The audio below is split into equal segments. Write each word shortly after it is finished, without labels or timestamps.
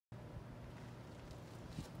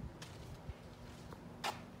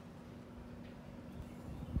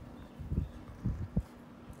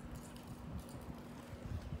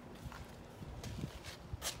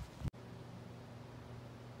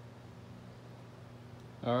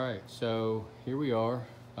All right, so here we are,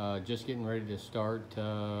 just getting ready to start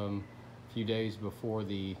a few days before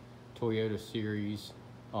the Toyota series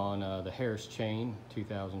on the Harris Chain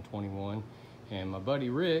 2021. And my buddy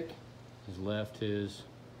Rick has left his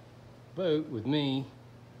boat with me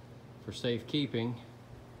for safekeeping.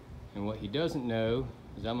 And what he doesn't know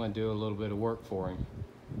is I'm gonna do a little bit of work for him,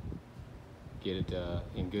 get it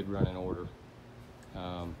in good running order.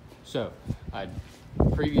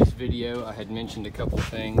 Previous video I had mentioned a couple of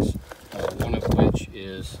things, one of which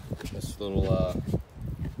is this little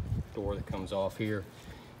door that comes off here,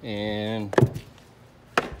 and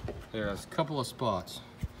there's a couple of spots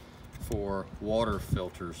for water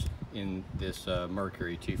filters in this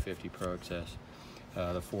Mercury 250 Pro XS,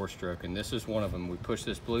 the 4-stroke, and this is one of them. We push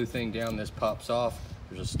this blue thing down, this pops off,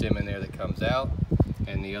 there's a stem in there that comes out,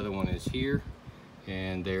 and the other one is here,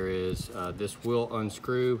 and there is this will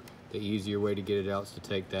unscrew. The easier way to get it out is to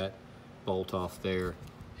take that bolt off there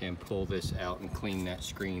and pull this out and clean that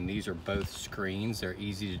screen. These are both screens. They're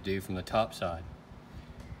easy to do from the top side.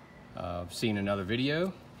 I've seen another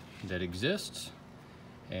video that exists,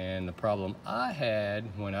 and the problem I had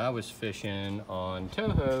when I was fishing on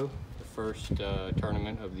Toho, the first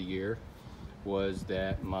tournament of the year, was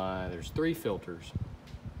that there's 3 filters.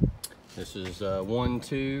 This is 1,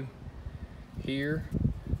 2 here,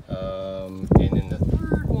 and then the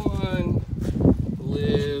third one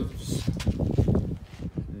lives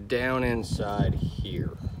down inside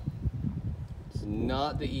here. It's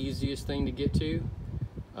not the easiest thing to get to.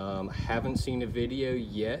 Haven't seen a video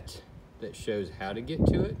yet that shows how to get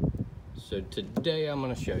to it, so today I'm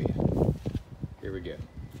going to show you. Here we go.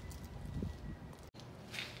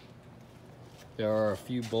 There are a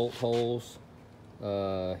few bolt holes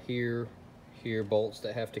here, bolts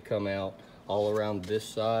that have to come out all around this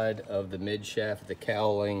side of the mid shaft, the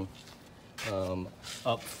cowling,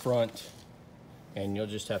 up front, and you'll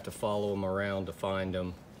just have to follow them around to find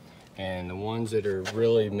them. And the ones that are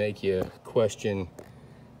really make you question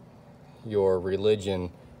your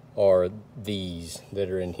religion are these that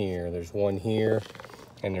are in here. There's one here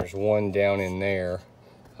and there's one down in there,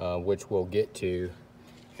 which we'll get to,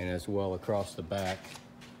 and as well across the back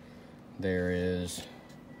there is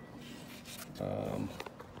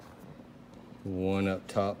one up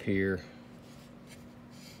top here,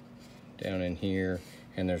 down in here,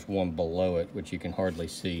 and there's one below it which you can hardly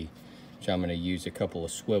see, which I'm going to use a couple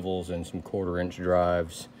of swivels and some 1/4-inch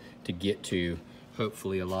drives to get to,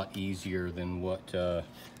 hopefully a lot easier than what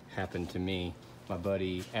happened to me. My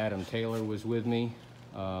buddy Adam Taylor was with me,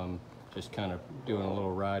 just kind of doing a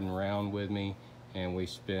little riding around with me, and we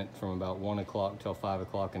spent from about 1 o'clock till 5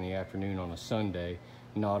 o'clock in the afternoon on a Sunday,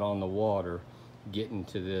 not on the water, getting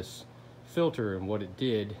to this filter. And what it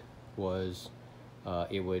did was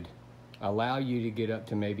it would allow you to get up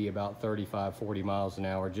to maybe about 35-40 miles an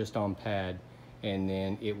hour just on pad, and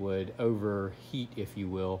then it would overheat, if you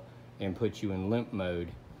will, and put you in limp mode,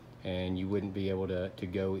 and you wouldn't be able to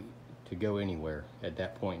go anywhere at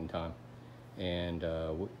that point in time. And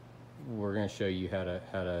we're going to show you how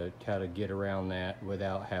to get around that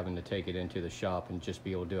without having to take it into the shop and just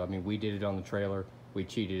be able to do it. I mean, we did it on the trailer. We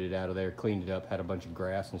cheated it out of there, cleaned it up, had a bunch of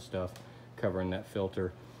grass and stuff covering that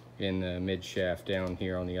filter in the mid shaft down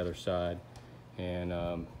here on the other side.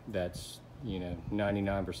 And that's,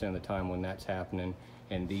 99% of the time when that's happening.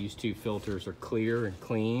 And these 2 filters are clear and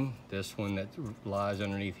clean. This one that lies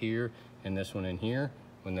underneath here and this one in here,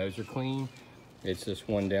 when those are clean, it's this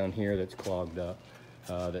one down here that's clogged up,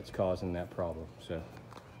 that's causing that problem. So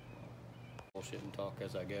bullshit and talk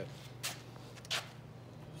as I go.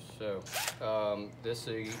 So I'm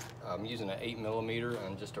using an 8mm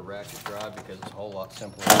on just a ratchet drive because it's a whole lot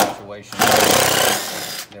simpler situation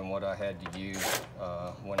than what I had to use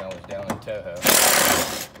when I was down in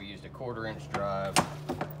Toho. We used a 1/4-inch drive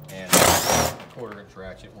and a 1/4-inch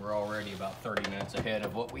ratchet. We're already about 30 minutes ahead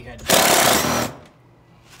of what we had to do.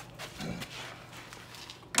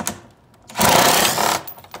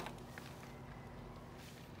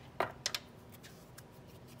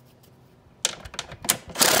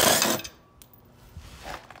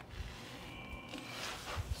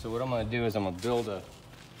 So what I'm going to do is I'm going to build a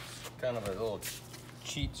kind of a little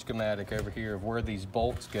cheat schematic over here of where these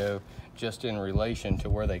bolts go, just in relation to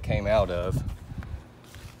where they came out of.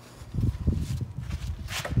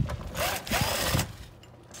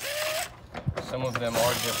 Some of them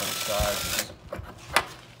are different sizes,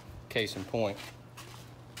 case in point.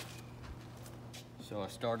 So I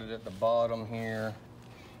started at the bottom here,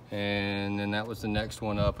 and then that was the next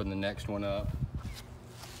one up and the next one up.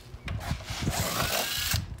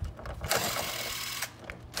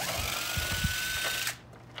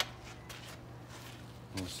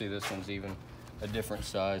 You see this one's even a different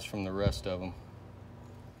size from the rest of them.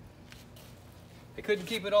 They couldn't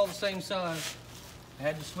keep it all the same size. I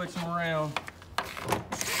had to switch them around. A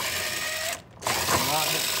lot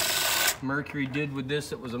that Mercury did with this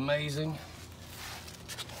that was amazing.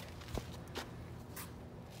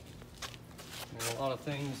 And a lot of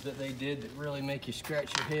things that they did that really make you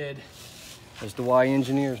scratch your head as to why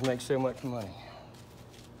engineers make so much money.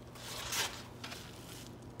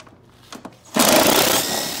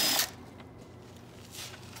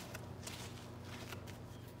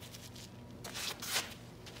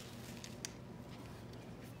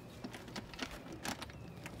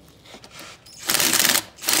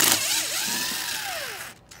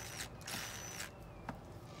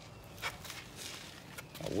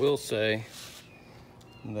 I will say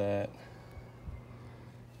that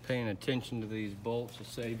paying attention to these bolts will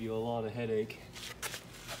save you a lot of headache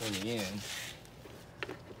in the end.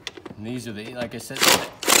 And these are the, like I said,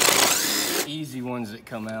 the easy ones that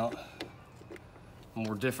come out.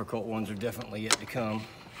 More difficult ones are definitely yet to come.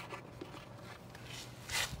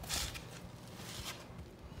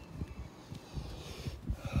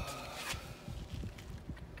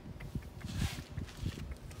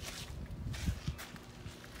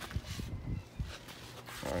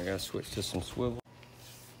 All right, I gotta switch to some swivel.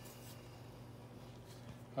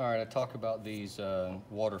 All right, I talk about these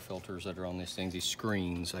water filters that are on these things, these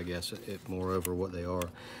screens, I guess, moreover what they are.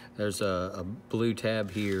 There's a blue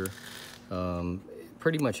tab here.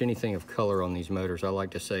 Pretty much anything of color on these motors, I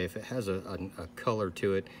like to say if it has a color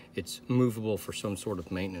to it, it's movable for some sort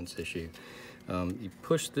of maintenance issue. You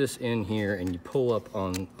push this in here and you pull up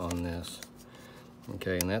on this.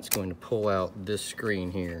 Okay, and that's going to pull out this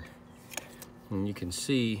screen here. And you can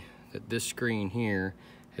see that this screen here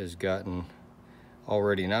has gotten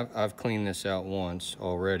already, and I've cleaned this out once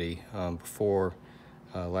already before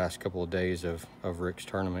last couple of days of Rick's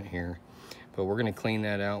tournament here. But we're gonna clean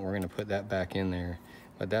that out, we're gonna put that back in there.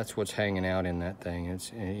 But that's what's hanging out in that thing.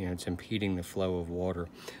 It's, you know, it's impeding the flow of water.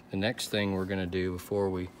 The next thing we're gonna do before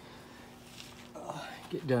we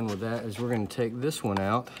get done with that is we're gonna take this one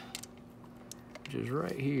out, which is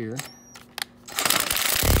right here.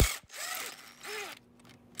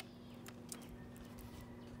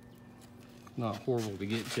 Not horrible to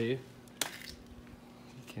get to. You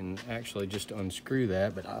can actually just unscrew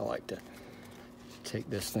that, but I like to take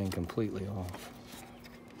this thing completely off.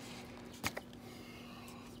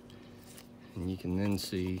 And you can then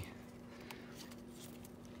see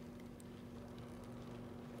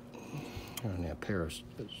I need a pair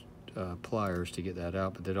of pliers to get that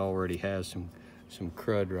out, but that already has some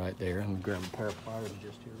crud right there. I'm gonna grab a pair of pliers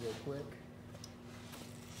just here real quick.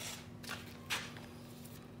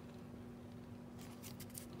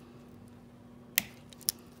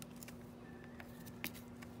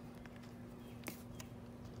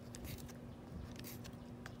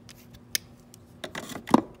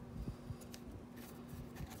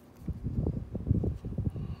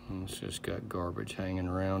 It's just got garbage hanging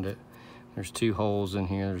around it. There's two holes in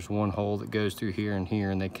here. There's one hole that goes through here,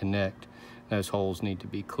 and they connect. Those holes need to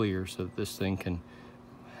be clear so that this thing can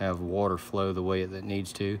have water flow the way that it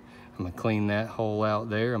needs to. I'm gonna clean that hole out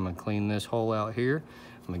there. I'm gonna clean this hole out here.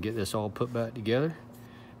 I'm gonna get this all put back together.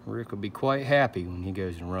 Rick will be quite happy when he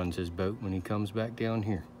goes and runs his boat when he comes back down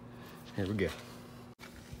here. Here we go.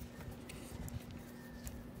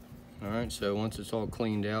 All right, so once it's all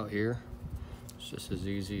cleaned out here, it's just as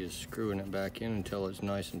easy as screwing it back in until it's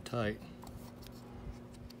nice and tight.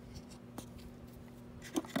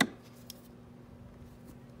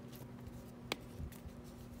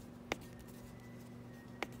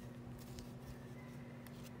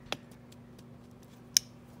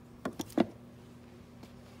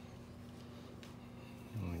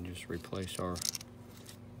 And we just replace our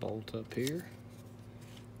bolt up here.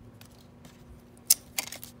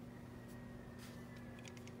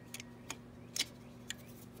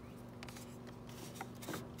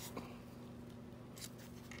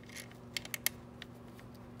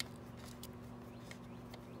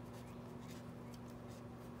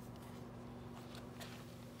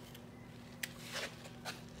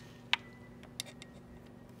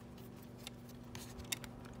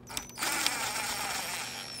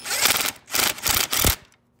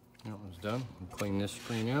 Done. I'll clean this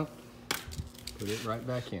screen out, put it right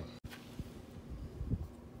back in.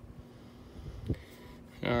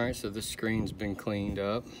 All right, so this screen's been cleaned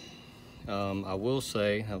up. I will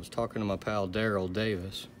say, I was talking to my pal Daryl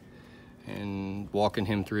Davis and walking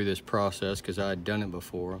him through this process because I had done it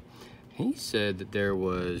before. He said that there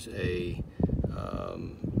was a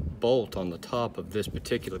bolt on the top of this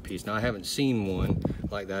particular piece. Now I haven't seen one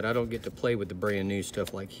like that. I don't get to play with the brand new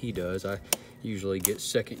stuff like he does. I usually get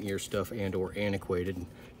second year stuff and or antiquated,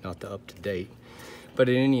 not the up to date. But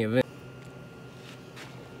in any event,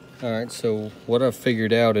 all right, so what I've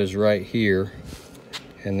figured out is right here,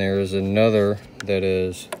 and there is another that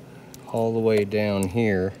is all the way down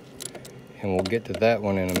here, and we'll get to that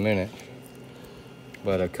one in a minute.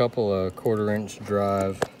 But a couple of 1/4-inch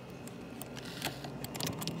drive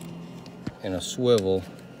and a swivel,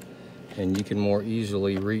 and you can more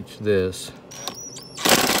easily reach this.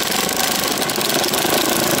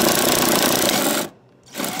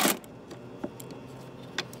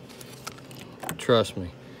 Trust me,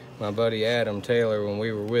 my buddy Adam Taylor, when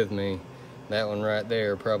we were with me, that one right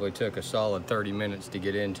there probably took a solid 30 minutes to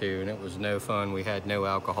get into, and it was no fun. We had no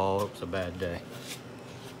alcohol. It was a bad day.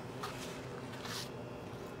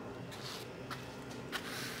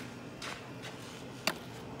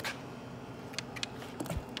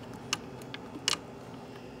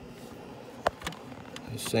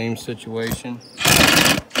 The same situation.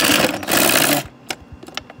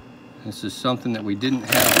 This is something that we didn't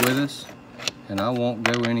have with us, and I won't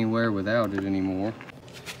go anywhere without it anymore.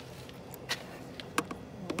 I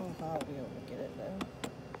don't know if I'll be able to get it though.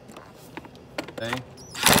 Okay.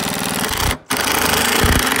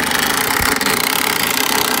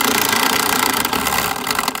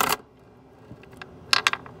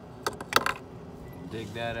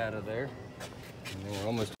 Dig that out of there. And then we're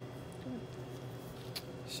almost.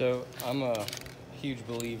 So I'm a huge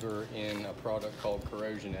believer in a product called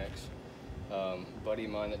Corrosion X. Buddy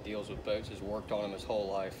of mine that deals with boats has worked on them his whole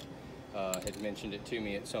life. Had mentioned it to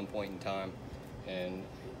me at some point in time, and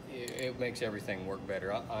it makes everything work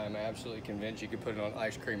better. I'm absolutely convinced you could put it on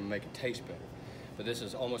ice cream and make it taste better. But this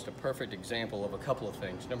is almost a perfect example of a couple of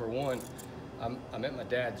things. Number one, I'm at my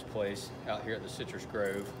dad's place out here at the Citrus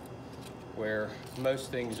Grove, where most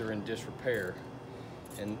things are in disrepair.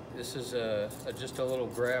 And this is just a little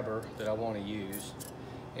grabber that I want to use.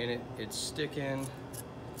 And it's sticking,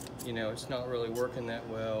 you know, it's not really working that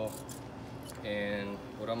well. And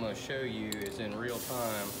what I'm going to show you is in real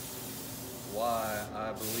time why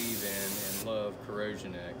I believe in and love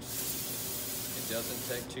Corrosion X. It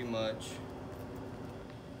doesn't take too much.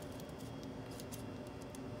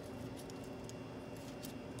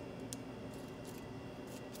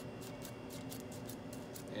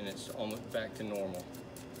 And it's almost back to normal.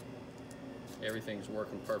 Everything's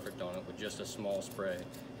working perfect on it with just a small spray.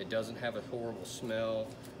 It doesn't have a horrible smell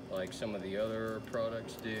like some of the other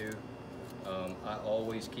products do. I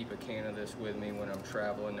always keep a can of this with me when I'm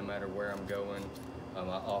traveling, no matter where I'm going. I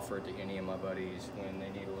offer it to any of my buddies when they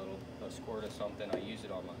need a squirt of something. I use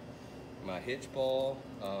it on my hitch ball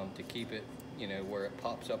to keep it, you know, where it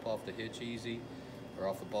pops up off the hitch easy or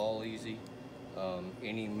off the ball easy.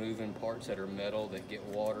 Any moving parts that are metal that get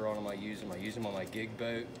water on them, I use them. I use them on my gig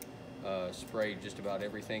boat. Spray just about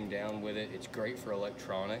everything down with it. It's great for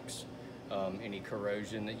electronics. Any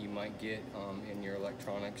corrosion that you might get in your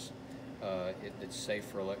electronics, it's safe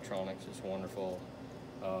for electronics. It's wonderful.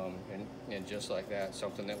 And just like that,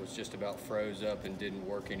 something that was just about froze up and didn't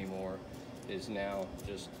work anymore is now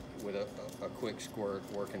just with a quick squirt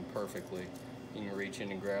working perfectly. You can reach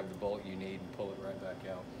in and grab the bolt you need and pull it right back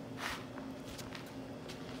out.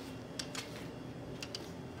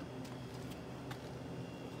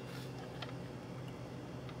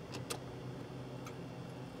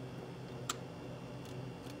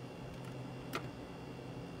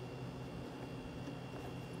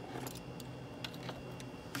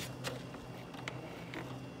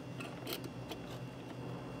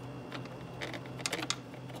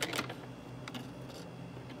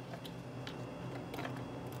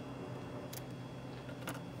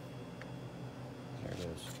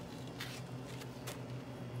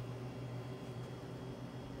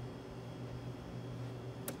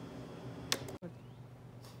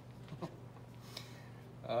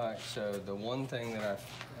 Alright, so the one thing that I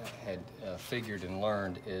had figured and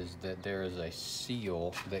learned is that there is a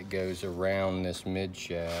seal that goes around this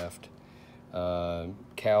mid-shaft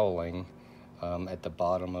cowling at the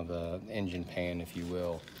bottom of the engine pan, if you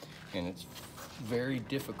will. And it's very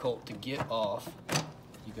difficult to get off.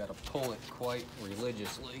 You got to pull it quite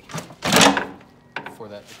religiously for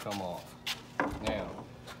that to come off. Now,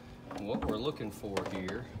 what we're looking for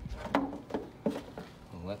here,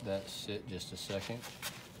 I'll let that sit just a second,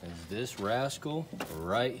 is this rascal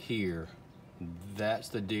right here. That's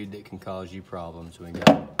the dude that can cause you problems. We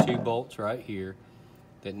got 2 bolts right here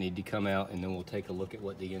that need to come out, and then we'll take a look at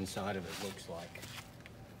what the inside of it looks like.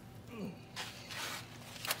 In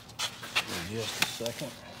just a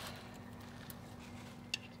second.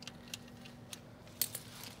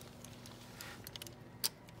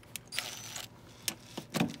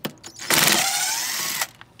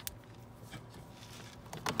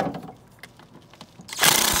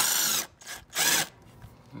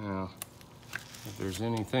 If there's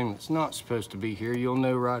anything that's not supposed to be here, you'll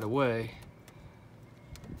know right away.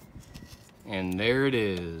 And there it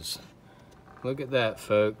is. Look at that,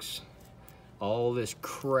 folks. All this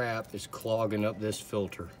crap is clogging up this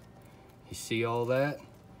filter. You see all that?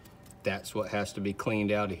 That's what has to be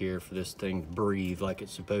cleaned out of here for this thing to breathe like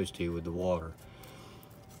it's supposed to with the water.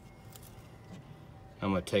 I'm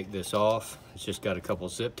gonna take this off. It's just got a couple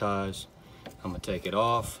zip ties. I'm gonna take it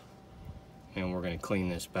off and we're gonna clean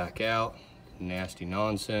this back out. Nasty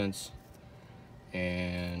nonsense.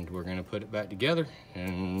 And we're gonna put it back together.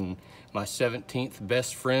 And my 17th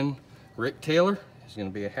best friend, Rick Taylor, is gonna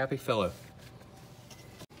be a happy fellow.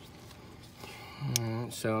 All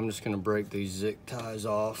right, so I'm just gonna break these zip ties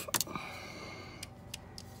off.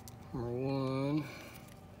 Number one,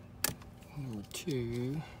 number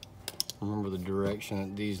two. Remember the direction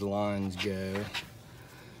that these lines go.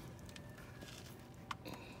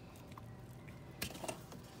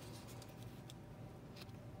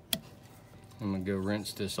 I'm gonna go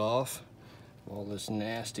rinse this off, all this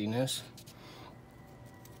nastiness.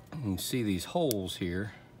 You can see these holes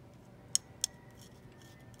here.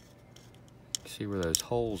 See where those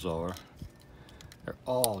holes are? They're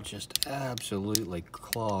all just absolutely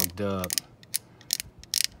clogged up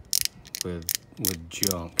with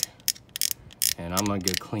junk. And I'm gonna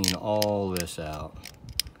go clean all this out.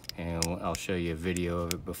 And I'll show you a video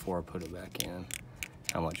of it before I put it back in.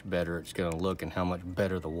 How much better it's gonna look and how much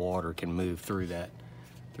better the water can move through that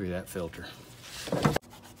filter.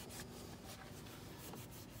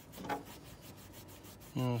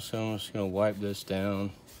 So I'm just gonna wipe this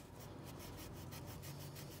down.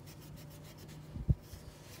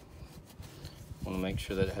 Want to make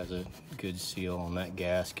sure that it has a good seal on that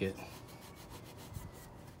gasket.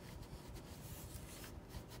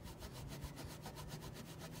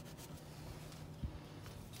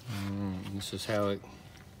 This is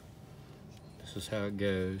how it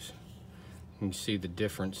goes. You can see the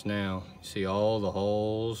difference now. You see all the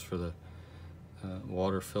holes for the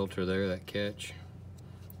water filter there, that catch.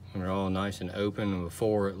 And they're all nice and open. And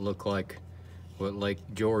before, it looked like what Lake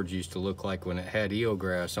George used to look like when it had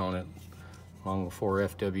eelgrass on it, long before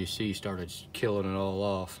FWC started killing it all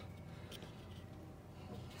off.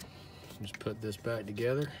 Just put this back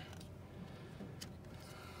together.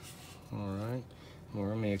 All right. We'll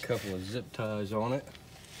run me a couple of zip ties on it.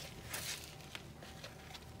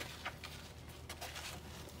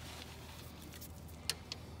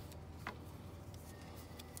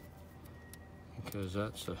 Because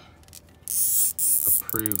that's a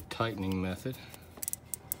approved tightening method.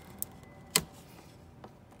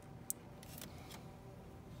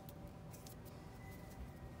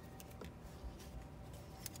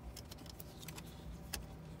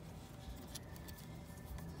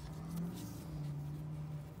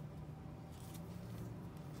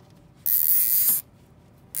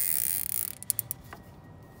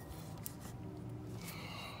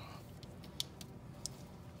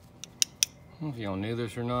 I don't know if y'all knew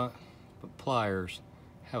this or not, but pliers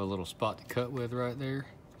have a little spot to cut with right there.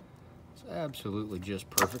 It's absolutely just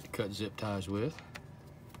perfect to cut zip ties with.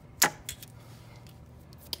 All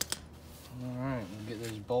right, we'll get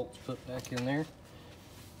those bolts put back in there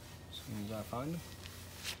as soon as I find them.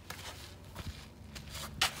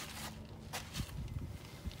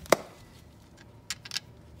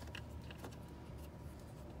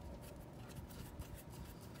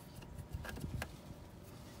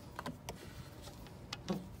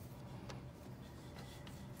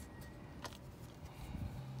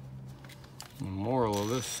 The moral of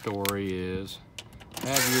this story is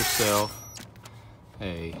have yourself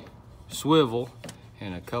a swivel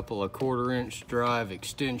and a couple of 1/4-inch drive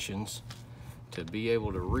extensions to be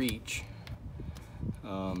able to reach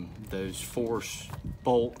those force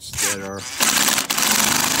bolts that are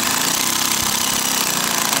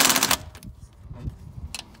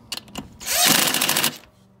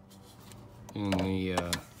in the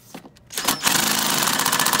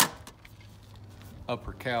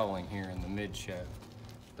upper cowling here in the mid shaft.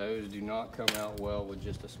 Those do not come out well with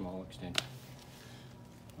just a small extension.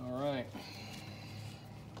 All right,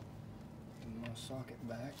 put my socket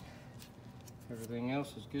back. Everything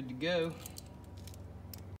else is good to go.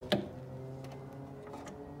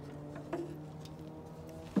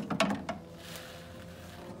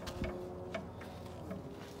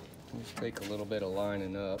 Just take a little bit of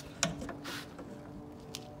lining up,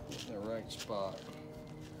 get in the right spot.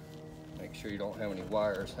 Make sure you don't have any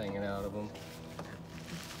wires hanging out of them.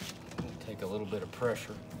 Take a little bit of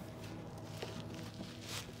pressure.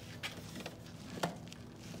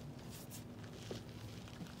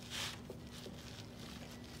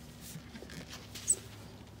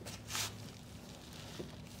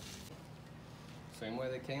 way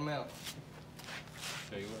they came out.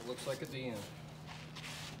 Show you what it looks like at the end.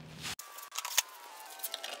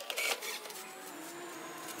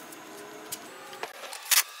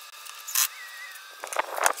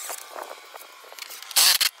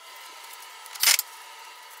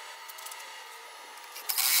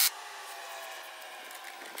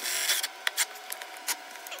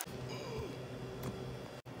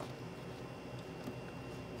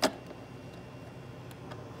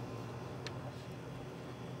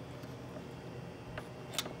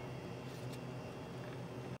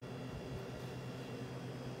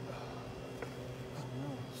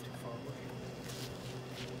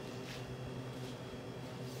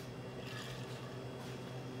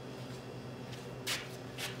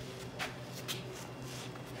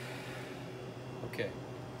 Okay,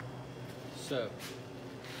 so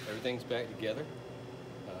everything's back together.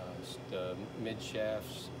 The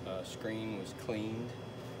mid-shaft screen was cleaned.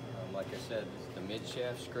 Like I said, this is the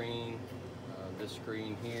mid-shaft screen. This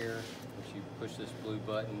screen here, which you push this blue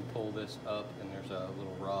button, pull this up, and there's a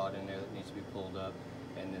little rod in there that needs to be pulled up.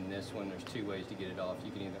 And then this one, there's two ways to get it off.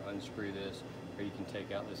 You can either unscrew this, or you can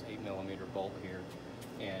take out this 8mm bolt here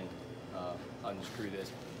and unscrew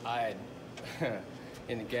this. I had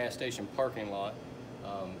in the gas station parking lot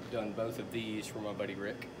done both of these for my buddy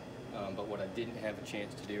Rick, but what I didn't have a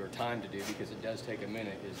chance to do or time to do, because it does take a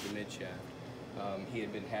minute, is the mid shaft. He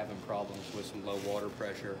had been having problems with some low water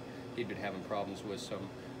pressure. He'd been having problems with some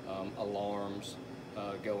alarms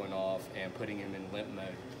going off and putting him in limp mode.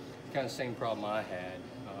 Kind of same problem I had.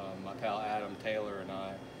 My pal Adam Taylor and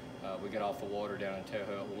I, we got off the water down in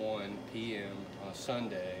Toho at 1 p.m. on a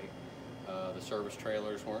Sunday. The service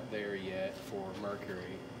trailers weren't there yet for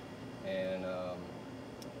Mercury, and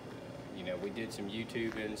you know, we did some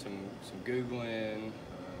YouTubing, some Googling,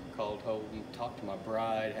 called Holden, talked to my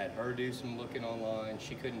bride, had her do some looking online.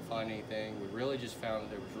 She couldn't find anything. We really just found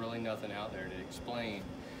that there was really nothing out there to explain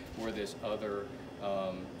where this other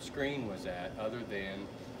screen was at, other than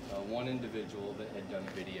one individual that had done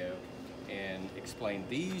a video and explained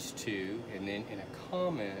these two, and then in a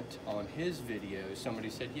comment on his video, somebody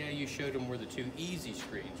said, yeah, you showed them where the two easy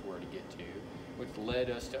screens were to get to, which led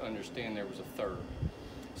us to understand there was a third.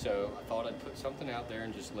 So I thought I'd put something out there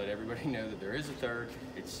and just let everybody know that there is a third.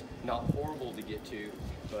 It's not horrible to get to,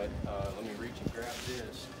 but let me reach and grab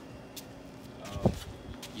this.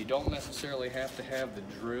 You don't necessarily have to have the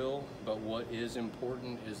drill, but what is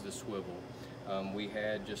important is the swivel. We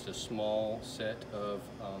had just a small set of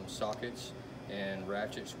sockets and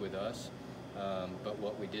ratchets with us, but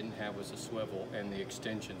what we didn't have was a swivel and the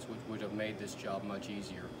extensions, which would have made this job much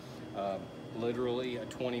easier. Literally a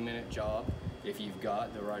 20-minute job if you've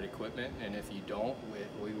got the right equipment, and if you don't,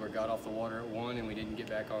 we got off the water at 1 and we didn't get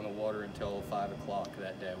back on the water until 5 o'clock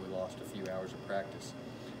that day. We lost a few hours of practice.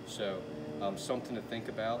 So something to think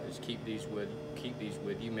about is keep these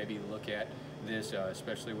with you. Maybe look at this,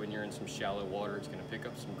 especially when you're in some shallow water. It's going to pick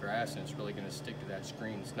up some grass and it's really going to stick to that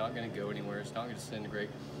screen. It's not going to go anywhere. It's not going to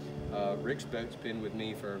disintegrate. Rick's boat's been with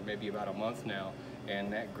me for maybe about a month now,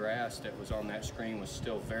 and that grass that was on that screen was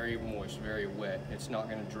still very moist, very wet. It's not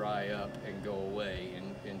going to dry up and go away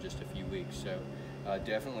in just a few weeks. So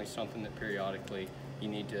definitely something that periodically you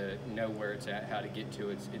need to know where it's at, how to get to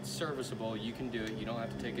it. It's serviceable. You can do it. You don't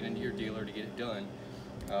have to take it into your dealer to get it done.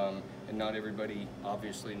 And not everybody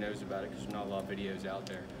obviously knows about it because there's not a lot of videos out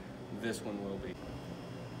there. This one will be.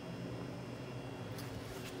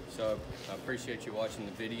 So I appreciate you watching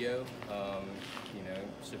the video. You know,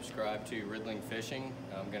 subscribe to Riddling Fishing.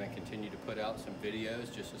 I'm going to continue to put out some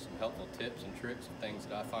videos just with some helpful tips and tricks and things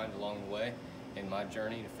that I find along the way in my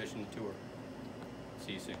journey to fishing the tour.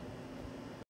 See you soon.